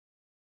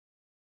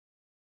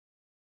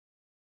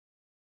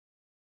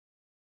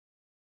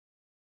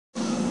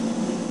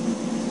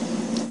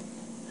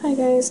Hi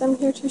guys, I'm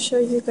here to show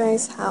you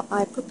guys how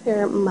I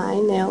prepare my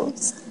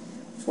nails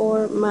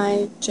for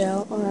my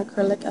gel or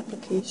acrylic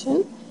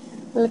application.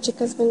 Hola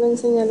chicas, vengo a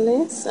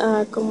enseñarles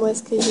cómo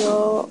es que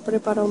yo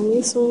preparo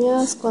mis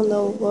uñas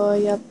cuando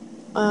voy a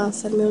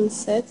hacerme un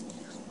set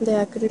de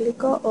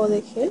acrílico o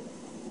de gel.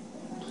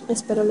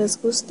 Espero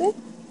les guste.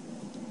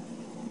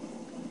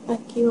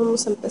 Aquí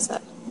vamos a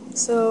empezar.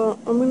 So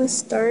I'm going to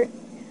start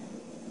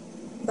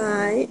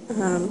by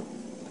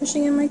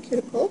pushing in my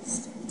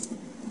cuticles.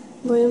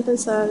 Voy a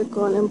empezar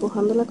con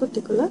empujando la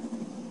cutícula.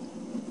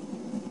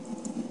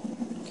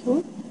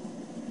 Okay.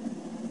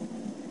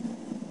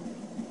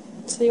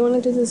 So you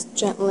want to do this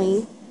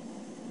gently.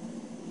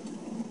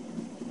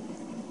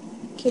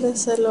 Quiero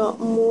hacerlo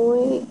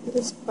muy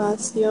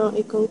despacio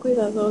y con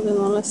cuidado de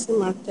no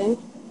lastimarte.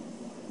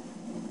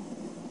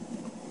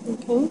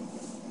 Okay.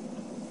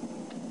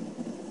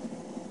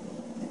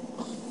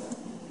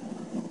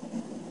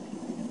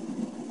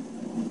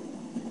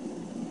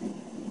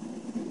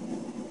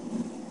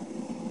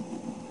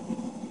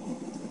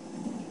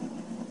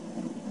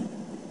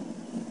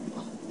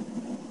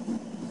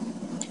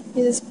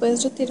 Y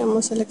después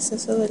retiramos el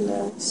exceso de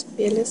las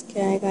pieles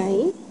que haya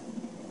ahí.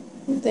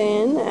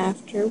 Then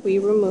after we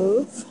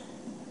remove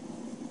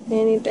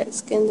any dead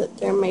skin that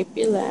there might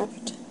be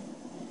left.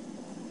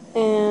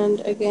 And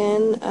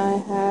again, I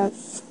have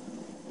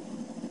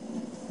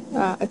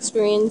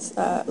experienced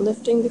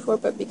lifting before,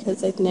 but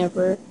because I'd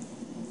never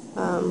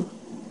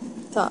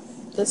thought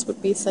this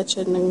would be such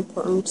an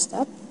important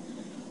step.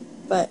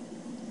 But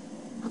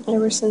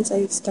ever since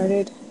I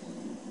started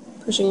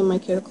pushing in my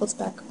cuticles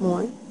back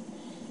more,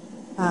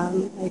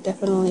 I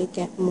definitely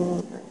get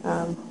more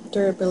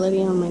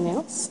durability on my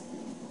nails.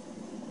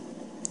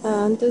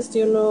 Antes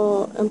yo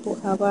no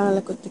empujaba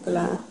la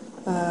cutícula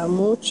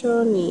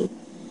mucho,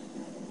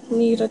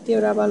 ni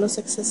retiraba los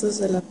excesos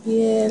de la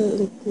piel,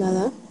 ni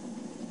nada,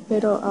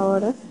 pero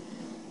ahora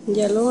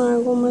ya lo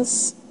hago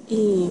más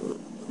y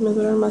me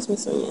duran más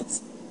mis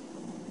uñas.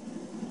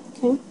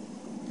 Okay.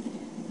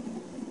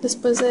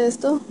 Después de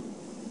esto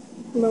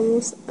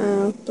vamos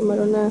a tomar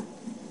una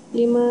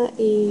lima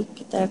y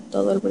quitar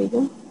todo el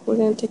brillo. We're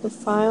going to take a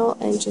file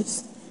and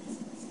just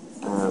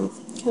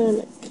kind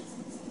of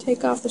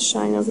take off the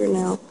shine of your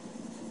nail.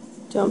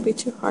 Don't be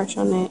too harsh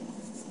on it.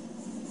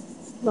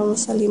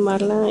 Vamos a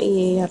limarla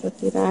y a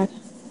retirar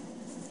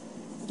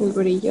el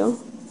brillo.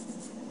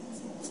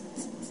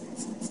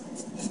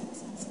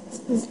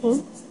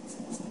 Okay.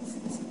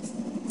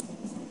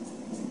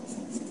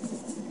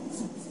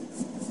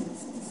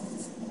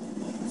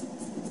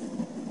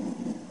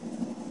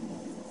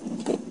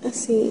 Okay,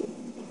 así.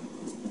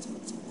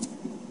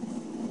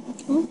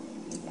 Okay.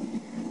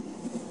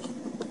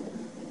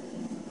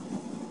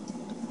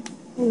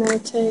 And I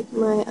take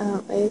my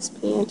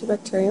ASP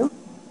antibacterial.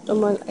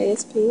 Tomo el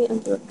ASP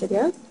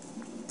antibacterial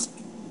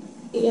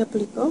y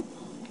aplico.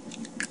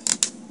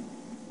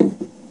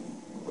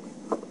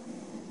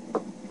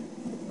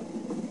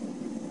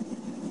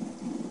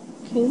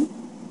 Okay.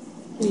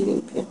 Y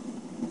limpio.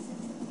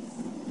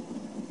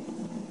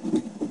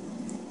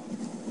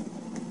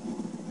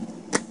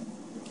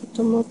 Aquí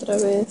tomo otra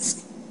vez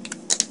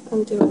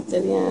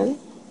antibacterial.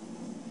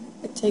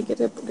 I take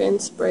it up again,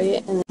 spray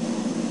it, and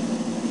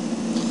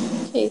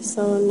okay,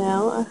 so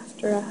now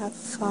after I have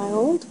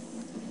filed,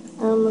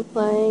 I'm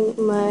applying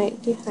my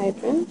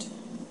dehydrant.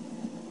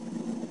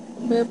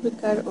 Voy a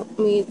aplicar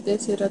mi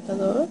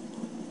deshidratador.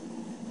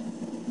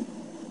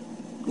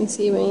 Y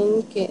si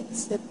ven que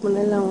se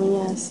pone la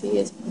uña así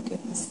es porque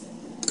pues,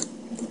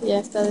 ya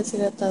está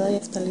deshidratada y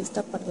está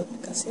lista para la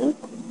aplicación.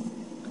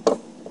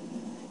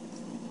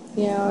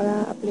 Y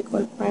ahora aplico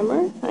el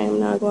primer. I am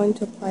now going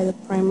to apply the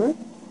primer.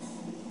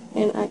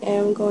 And I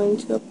am going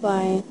to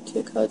apply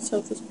 2 coats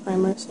of this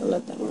primer, so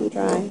let that one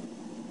dry.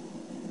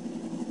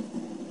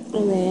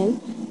 And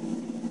then,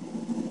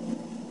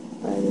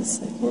 by the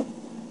second.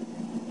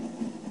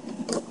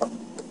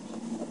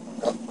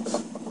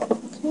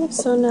 Okay,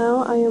 so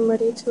now I am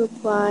ready to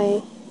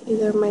apply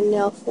either my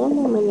nail foam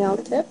or my nail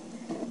tip.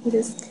 In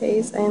this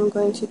case, I am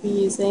going to be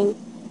using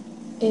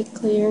a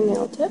clear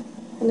nail tip.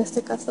 En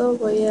este caso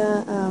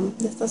ya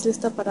estás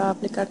lista para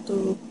aplicar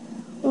tu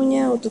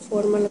uña o tu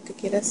forma, lo que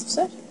quieras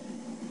usar.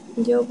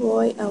 Yo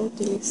voy a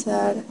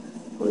utilizar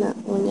una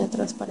uña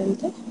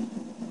transparente.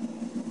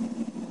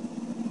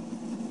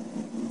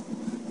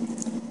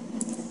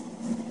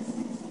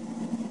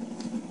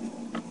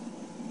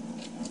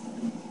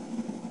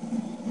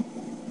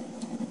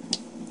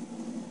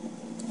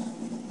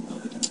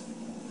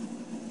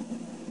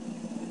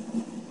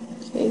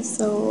 Okay,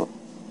 so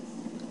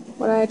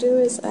what I do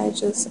is I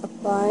just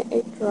apply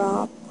a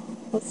drop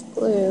of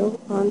glue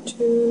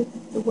onto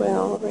the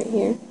well right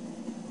here.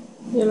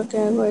 Yo lo que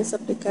hago es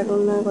aplicar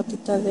una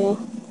gotita de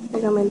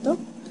pegamento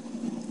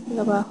de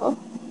abajo,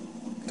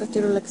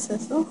 retiro el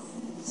exceso,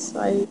 so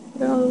I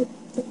put it on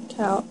the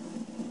towel,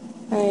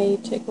 I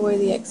take away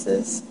the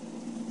excess,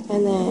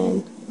 and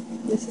then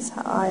this is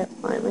how I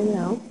apply my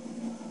nail.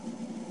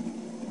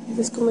 Así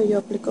es como yo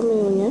aplico mi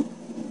uña,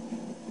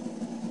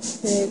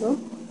 pego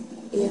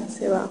y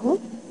hacia abajo.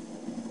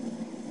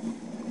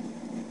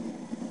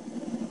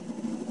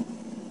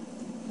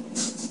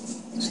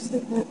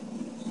 just like that.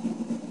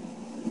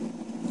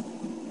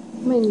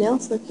 My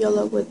nails look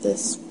yellow with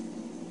this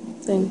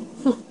thing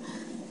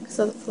because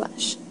of the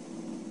flash.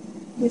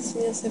 Mis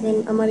uñas se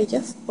ven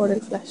amarillas por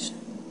el flash.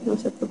 No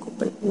se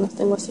preocupen, no las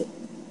tengo así.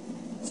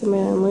 Se me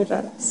ven muy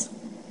raras.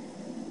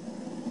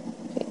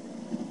 Okay.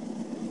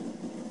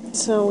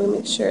 So we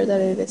make sure that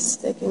it is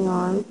sticking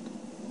on.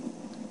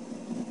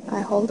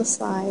 I hold the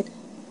side.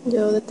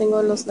 Yo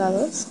detengo los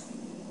lados.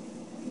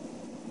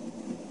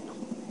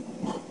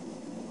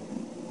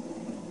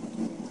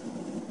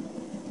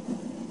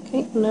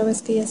 Okay, una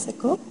vez que ya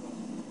secó,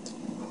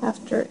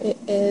 after it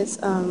is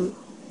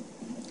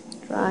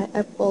dry,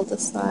 I pull the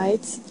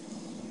sides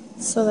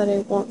so that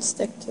it won't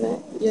stick to it.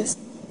 Just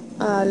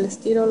les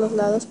tiro los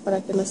lados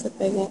para que no se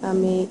pegue a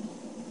mi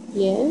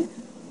piel.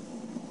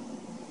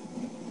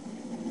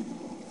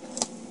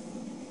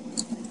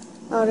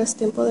 Ahora es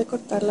tiempo de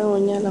cortar la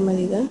uña a la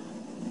medida.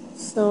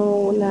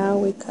 So now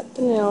we cut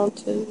the nail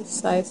to the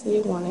size that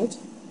you want it.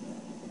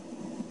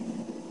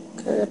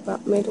 Cut it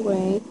about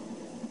midway.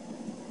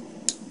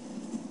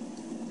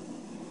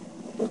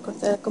 Lo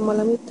corté como a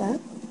la mitad.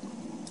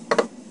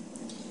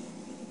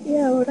 Y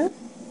ahora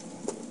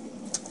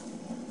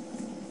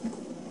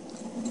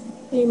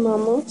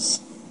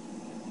limamos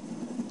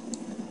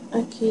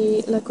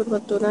aquí la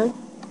curvatura.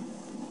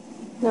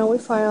 Now we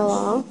file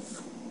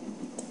off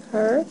the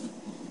curve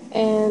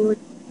and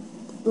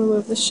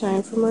remove the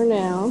shine from our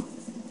nail,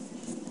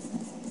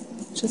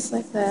 just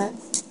like that.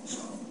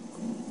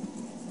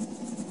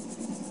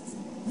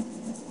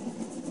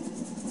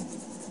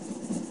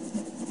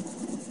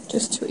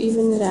 Just to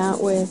even it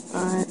out with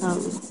our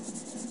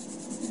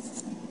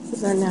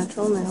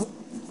natural nail.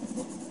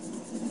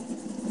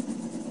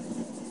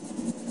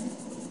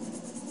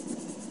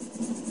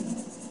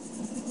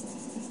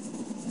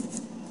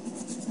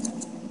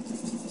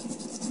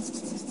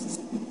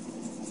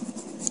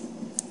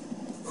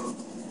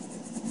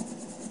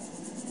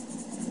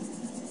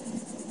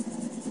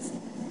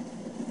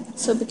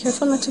 So be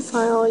careful not to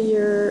file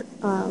your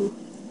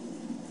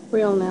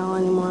real nail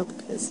anymore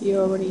because you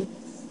already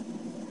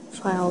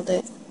filed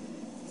it.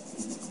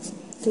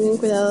 Tengan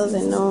cuidado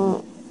de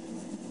no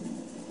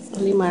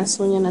limar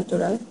su uña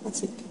natural,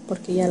 así que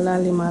porque ya la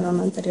limaron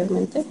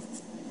anteriormente.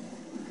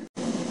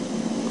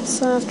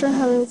 So after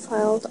having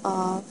filed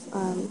off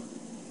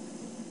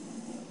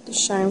the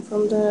shine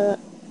from the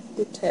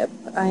tip,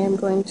 I am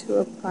going to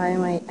apply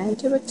my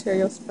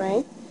antibacterial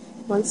spray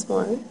once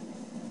more.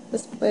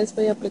 Después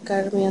voy a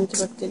aplicar mi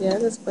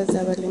antibacterial después de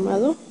haber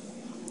limado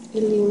y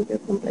limpio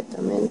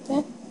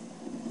completamente.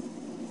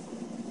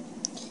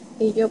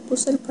 Y yo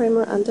puse el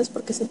primer antes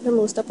porque siempre me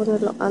gusta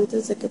ponerlo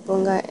antes de que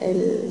ponga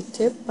el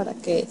tip para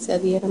que se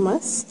adhiera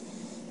más.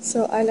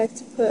 So I like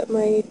to put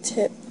my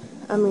tip,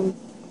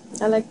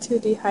 I like to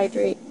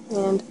dehydrate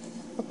and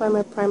apply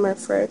my primer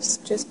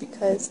first just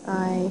because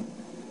I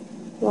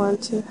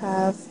want to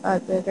have a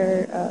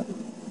better,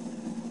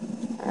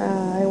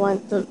 I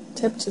want the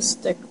tip to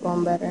stick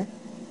on better.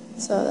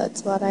 So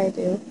that's what I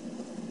do.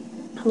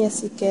 Y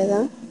así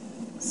queda.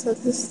 So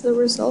this is the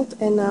result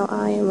and now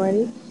I am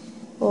ready.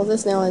 Well,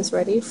 this nail is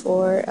ready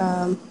for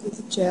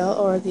the gel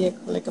or the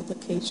acrylic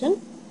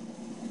application.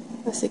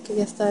 Así que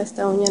ya está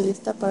esta uña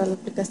lista para la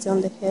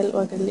aplicación de gel o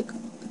acrílico.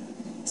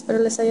 Espero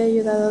les haya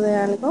ayudado de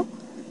algo.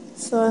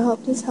 So I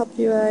hope this helped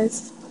you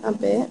guys a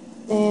bit.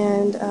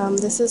 And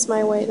this is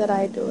my way that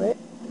I do it.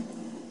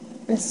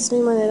 Esta es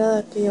mi manera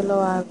de que yo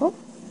lo hago.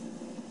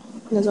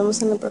 Nos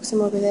vemos en el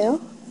próximo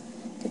video.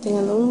 Que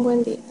tengan un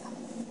buen día.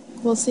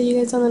 We'll see you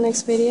guys on the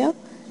next video.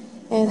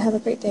 And have a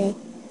great day.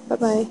 Bye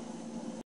bye.